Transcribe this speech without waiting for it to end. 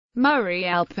Murray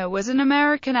Alper was an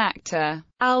American actor.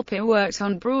 Alper worked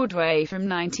on Broadway from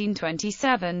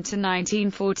 1927 to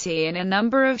 1940 in a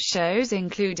number of shows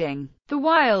including The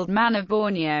Wild Man of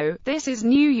Borneo, This Is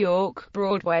New York,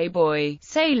 Broadway Boy,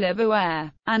 Sailor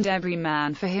Beware, and Every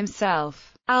Man for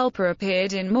Himself. Alper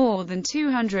appeared in more than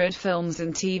 200 films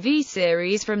and TV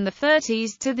series from the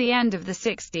 30s to the end of the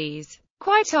 60s.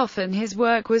 Quite often his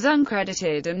work was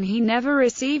uncredited and he never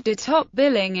received a top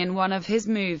billing in one of his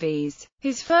movies.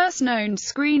 His first known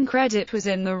screen credit was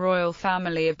in The Royal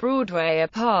Family of Broadway, a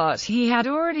part he had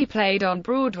already played on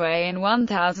Broadway in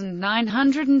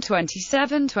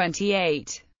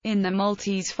 1927-28. In The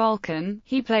Maltese Falcon,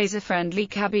 he plays a friendly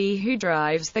cabbie who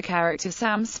drives the character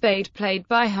Sam Spade, played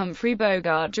by Humphrey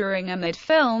Bogart, during a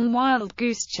mid-film wild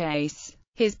goose chase.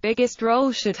 His biggest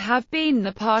role should have been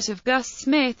the part of Gus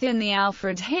Smith in the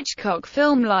Alfred Hitchcock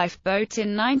film Lifeboat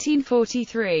in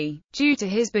 1943. Due to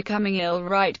his becoming ill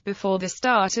right before the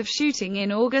start of shooting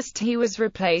in August, he was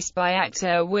replaced by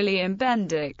actor William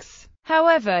Bendix.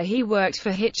 However, he worked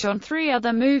for Hitch on 3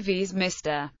 other movies: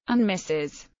 Mr. and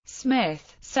Mrs.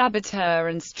 Smith, Saboteur,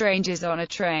 and Strangers on a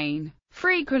Train.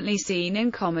 Frequently seen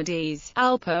in comedies,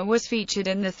 Alper was featured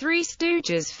in the Three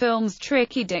Stooges films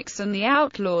Tricky Dicks and The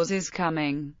Outlaws Is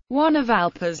Coming. One of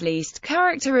Alper's least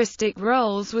characteristic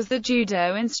roles was the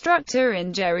judo instructor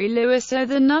in Jerry Lewis'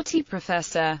 The Nutty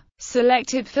Professor.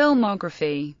 Selected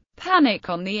filmography: Panic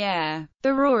on the Air,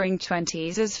 The Roaring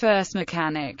Twenties as First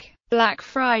Mechanic, Black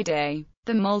Friday,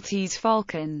 The Maltese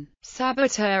Falcon,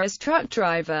 Saboteur as Truck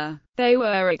Driver, They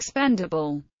Were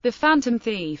Expendable, The Phantom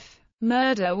Thief,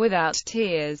 Murder Without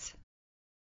Tears.